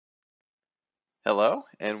Hello,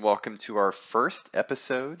 and welcome to our first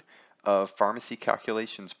episode of Pharmacy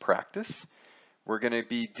Calculations Practice. We're going to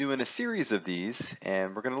be doing a series of these,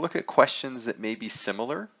 and we're going to look at questions that may be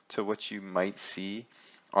similar to what you might see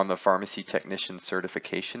on the Pharmacy Technician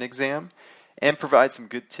Certification exam, and provide some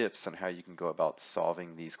good tips on how you can go about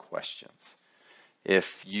solving these questions.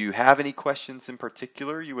 If you have any questions in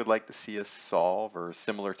particular you would like to see us solve or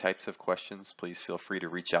similar types of questions, please feel free to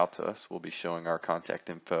reach out to us. We'll be showing our contact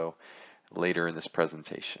info later in this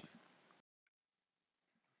presentation.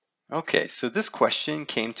 Okay, so this question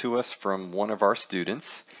came to us from one of our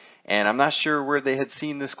students, and I'm not sure where they had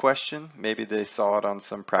seen this question. Maybe they saw it on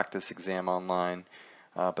some practice exam online,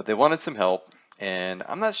 but they wanted some help, and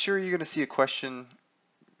I'm not sure you're going to see a question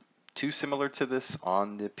too similar to this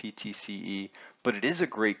on the PTCE, but it is a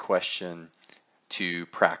great question to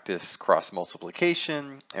practice cross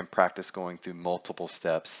multiplication and practice going through multiple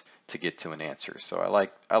steps to get to an answer. So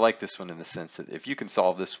I like this one in the sense that if you can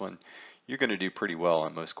solve this one, you're going to do pretty well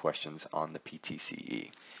on most questions on the PTCE.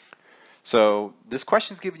 So this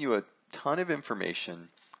question is giving you a ton of information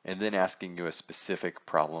and then asking you a specific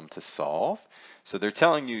problem to solve. So they're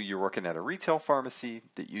telling you you're working at a retail pharmacy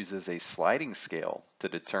that uses a sliding scale to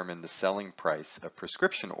determine the selling price of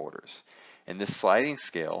prescription orders. And this sliding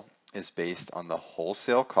scale is based on the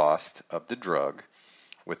wholesale cost of the drug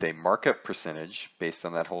with a markup percentage based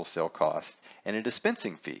on that wholesale cost and a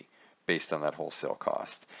dispensing fee based on that wholesale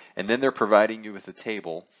cost. And then they're providing you with a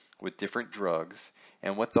table with different drugs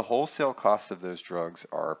and what the wholesale costs of those drugs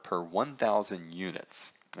are per 1,000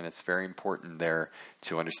 units. And it's very important there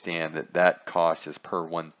to understand that that cost is per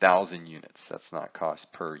 1,000 units. That's not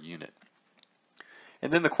cost per unit.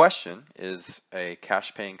 And then the question is, a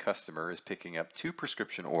cash paying customer is picking up 2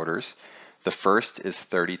 prescription orders. The first is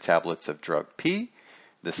 30 tablets of drug P.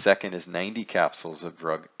 The second is 90 capsules of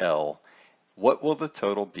drug L. What will the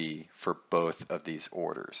total be for both of these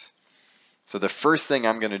orders? So the first thing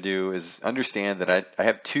I'm going to do is understand that I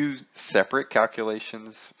have 2 separate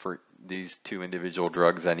calculations for these 2 individual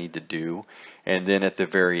drugs I need to do. And then at the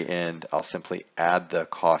very end, I'll simply add the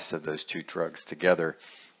costs of those 2 drugs together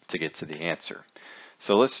to get to the answer.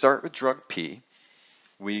 So let's start with drug P.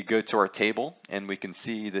 We go to our table and we can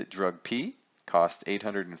see that drug P costs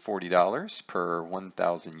 $840 per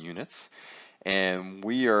 1,000 units. And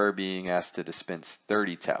we are being asked to dispense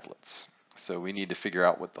 30 tablets. So we need to figure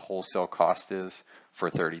out what the wholesale cost is for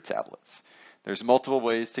 30 tablets. There's multiple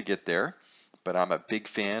ways to get there, but I'm a big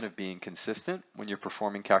fan of being consistent when you're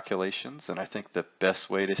performing calculations. And I think the best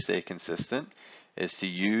way to stay consistent is to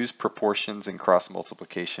use proportions and cross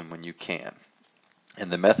multiplication when you can. And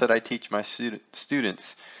the method I teach my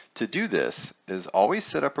students to do this is always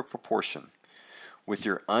set up a proportion with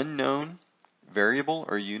your unknown variable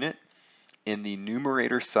or unit in the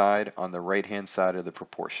numerator side on the right-hand side of the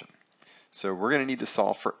proportion. So we're going to need to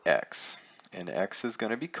solve for x, and x is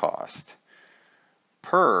going to be cost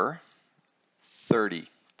per 30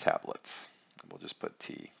 tablets. We'll just put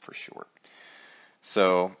T for short.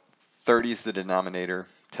 So 30 is the denominator,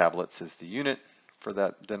 tablets is the unit for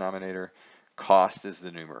that denominator, cost is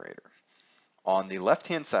the numerator. On the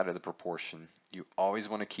left-hand side of the proportion, you always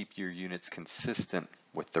want to keep your units consistent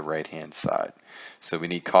with the right-hand side. So we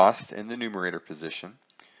need cost in the numerator position,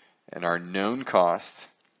 and our known cost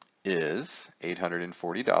is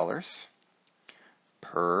 $840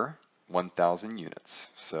 per 1,000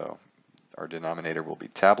 units. So our denominator will be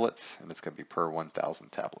tablets, and it's going to be per 1,000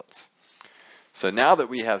 tablets. So now that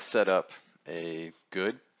we have set up a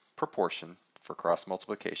good proportion for cross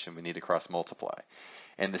multiplication, we need to cross multiply.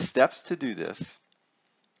 And the steps to do this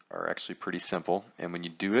are actually pretty simple. And when you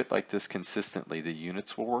do it like this consistently, the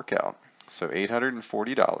units will work out. So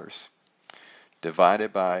 $840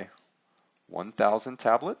 divided by 1,000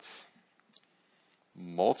 tablets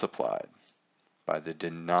multiplied by the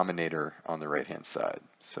denominator on the right-hand side.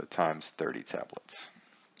 So times 30 tablets.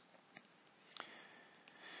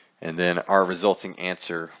 And then our resulting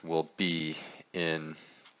answer will be in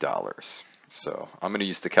dollars. So I'm going to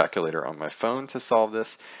use the calculator on my phone to solve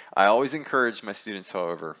this. I always encourage my students,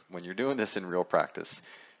 however, when you're doing this in real practice,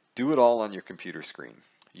 do it all on your computer screen.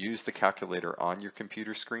 Use the calculator on your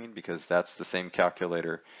computer screen because that's the same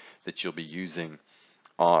calculator that you'll be using,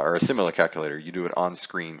 or a similar calculator. You do it on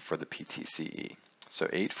screen for the PTCE. So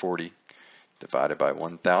 840 divided by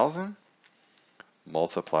 1,000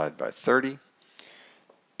 multiplied by 30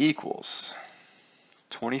 equals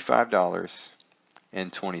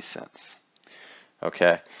 $25.20.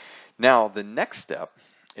 Okay, now the next step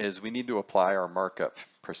is we need to apply our markup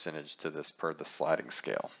percentage to this per the sliding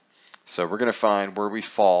scale. So we're going to find where we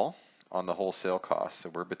fall on the wholesale cost. So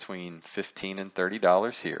we're between $15 and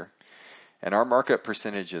 $30 here. and our markup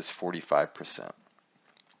percentage is 45%.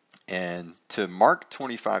 And to mark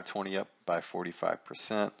 2520 up by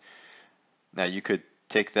 45%, now you could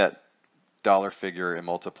take that dollar figure and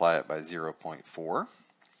multiply it by 0.4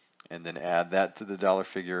 and then add that to the dollar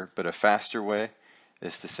figure, but a faster way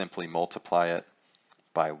is to simply multiply it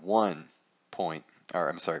by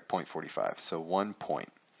 0.45, so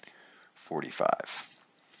 1.45.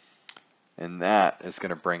 And that is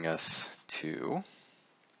going to bring us to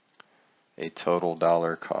a total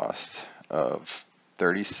dollar cost of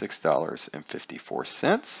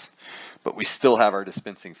 $36.54, but we still have our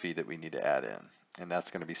dispensing fee that we need to add in, and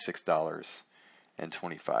that's going to be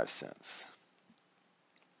 $6.25.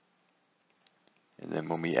 And then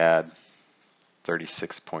when we add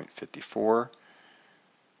 36.54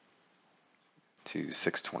 to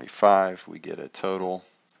 625, we get a total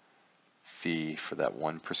fee for that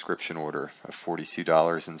one prescription order of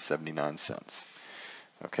 $42.79.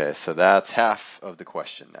 Okay, so that's half of the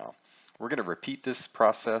question now. We're going to repeat this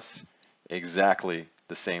process exactly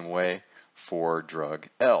the same way for drug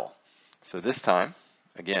L. So this time,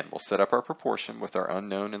 again, we'll set up our proportion with our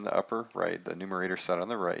unknown in the upper right, the numerator side on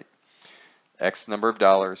the right. X number of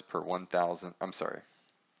dollars per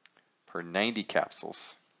 90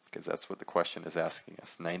 capsules, because that's what the question is asking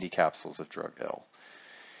us, 90 capsules of drug L.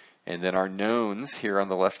 And then our knowns here on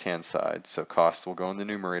the left-hand side, so cost will go in the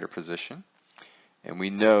numerator position. And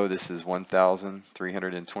we know this is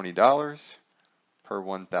 $1,320 per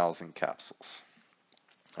 1,000 capsules.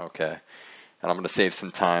 Okay, and I'm going to save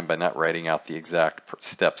some time by not writing out the exact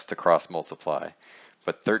steps to cross multiply.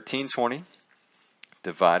 But 1320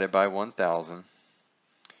 divided by 1,000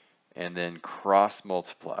 and then cross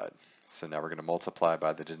multiplied. So now we're going to multiply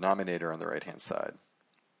by the denominator on the right-hand side.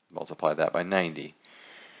 Multiply that by 90.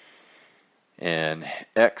 And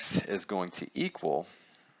X is going to equal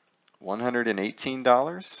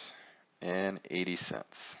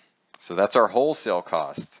 $118.80. So that's our wholesale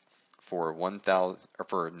cost for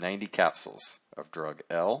 90 capsules of drug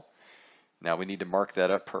L. Now we need to mark that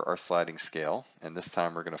up per our sliding scale, and this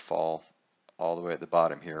time we're going to fall all the way at the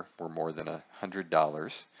bottom here. We're more than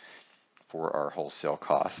 $100 for our wholesale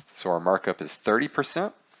cost. So our markup is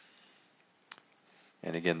 30%.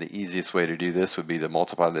 And again, the easiest way to do this would be to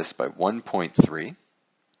multiply this by 1.3.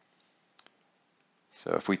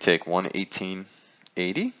 So if we take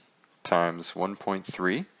 118.80 times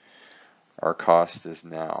 1.3, our cost is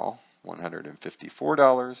now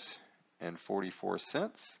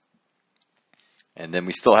 $154.44. And then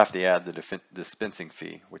we still have to add the dispensing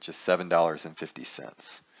fee, which is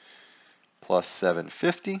 $7.50 plus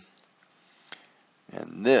 $7.50.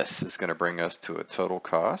 And this is going to bring us to a total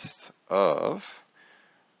cost of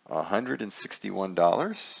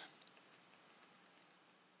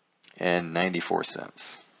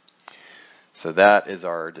 $161.94. So that is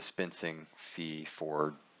our dispensing fee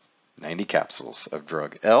for 90 capsules of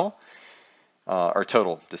drug L, our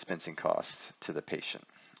total dispensing cost to the patient.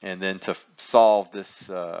 And then to solve this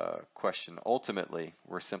question, ultimately,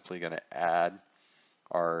 we're simply going to add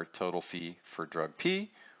our total fee for drug P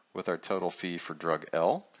with our total fee for drug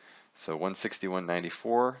L. So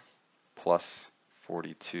 161.94 plus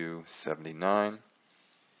 42.79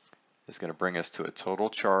 is going to bring us to a total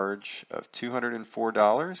charge of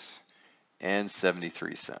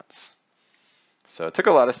 $204.73. So it took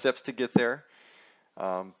a lot of steps to get there,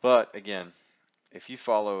 but again, if you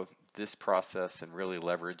follow this process and really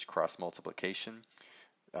leverage cross multiplication,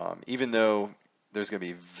 even though there's going to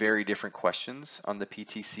be very different questions on the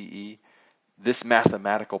PTCE, this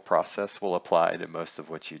mathematical process will apply to most of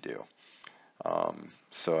what you do.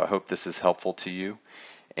 So I hope this is helpful to you.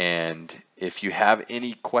 And if you have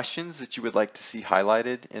any questions that you would like to see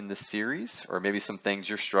highlighted in this series, or maybe some things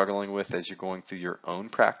you're struggling with as you're going through your own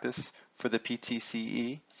practice for the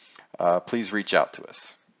PTCE, please reach out to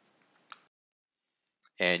us.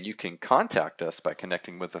 And you can contact us by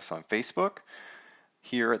connecting with us on Facebook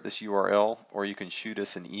here at this URL, or you can shoot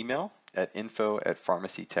us an email at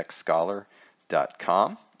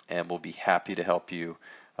info@pharmacytechscholar.com, and we'll be happy to help you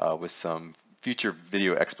with some future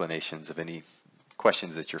video explanations of any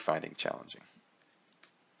questions that you're finding challenging.